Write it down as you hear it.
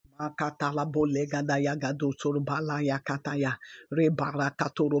Akatala bolega da yagado turbala yakataya rebara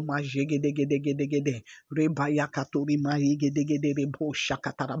katoro majegedegedegede rebaya katori mahigedegede rebo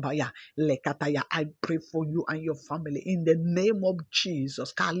shakatarabaya lekataya. I pray for you and your family in the name of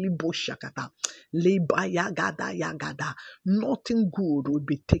Jesus. Kalibo shakata lebaya gada yagada. Nothing good will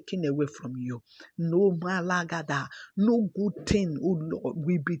be taken away from you. No malagada, no good thing, oh Lord,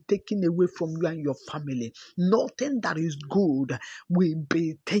 will be taken away from you and your family. Nothing that is good will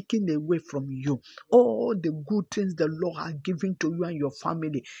be taken away from you. All the good things the Lord has given to you and your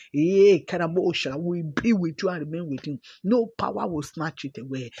family, Karabosha, will be with you and remain with you. No power will snatch it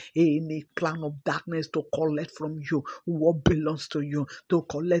away. Any plan of darkness to collect from you what belongs to you, to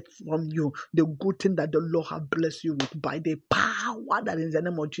collect from you the good thing that the Lord has blessed you with by the power that is in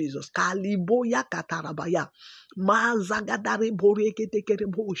the name of Jesus. Kaliboya katarabaya. Mazagadare borekete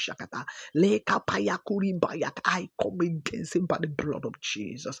shakata. Lekapaya kuribaya. I come against it by the blood of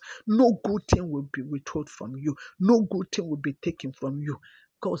Jesus. No good thing will be withheld from you. No good thing will be taken from you.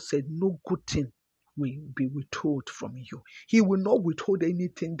 God said, no good thing will be withheld from you. He will not withhold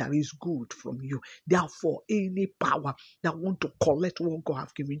anything that is good from you. Therefore, any power that want to collect what God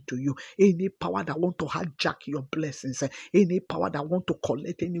has given to you, any power that want to hijack your blessings, any power that want to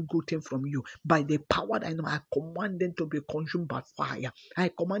collect any good thing from you, by the power that I know, I command them to be consumed by fire.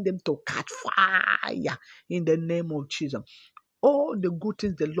 I command them to catch fire in the name of Jesus. All the good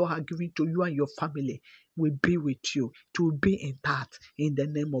things the Lord has given to you and your family will be with you. It will be intact in the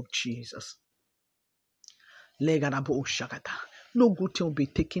name of Jesus. No good thing will be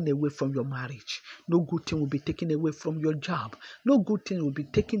taken away from your marriage. No good thing will be taken away from your job. No good thing will be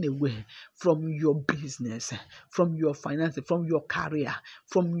taken away from your business, from your finances, from your career,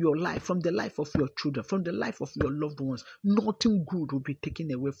 from your life, from the life of your children, from the life of your loved ones. Nothing good will be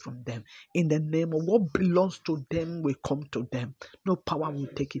taken away from them. In the name of what belongs to them will come to them. No power will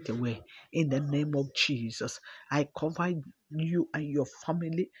take it away. In the name of Jesus, I cover you and your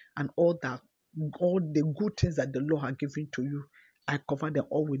family and all the good things that the Lord has given to you. I cover them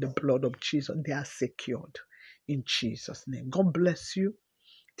all with the blood of Jesus. They are secured in Jesus' name. God bless you.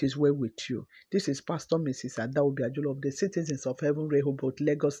 It is well with you. This is Pastor Mrs. Adaobi Ajolo of the Citizens of Heaven, Rehoboth,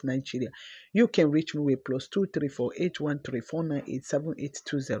 Lagos, Nigeria. You can reach me with +234 813 498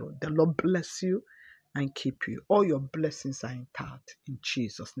 7820. The Lord bless you and keep you. All your blessings are intact in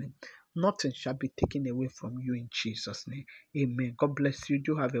Jesus' name. Nothing shall be taken away from you in Jesus' name. Amen. God bless you.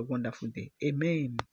 Do have a wonderful day. Amen.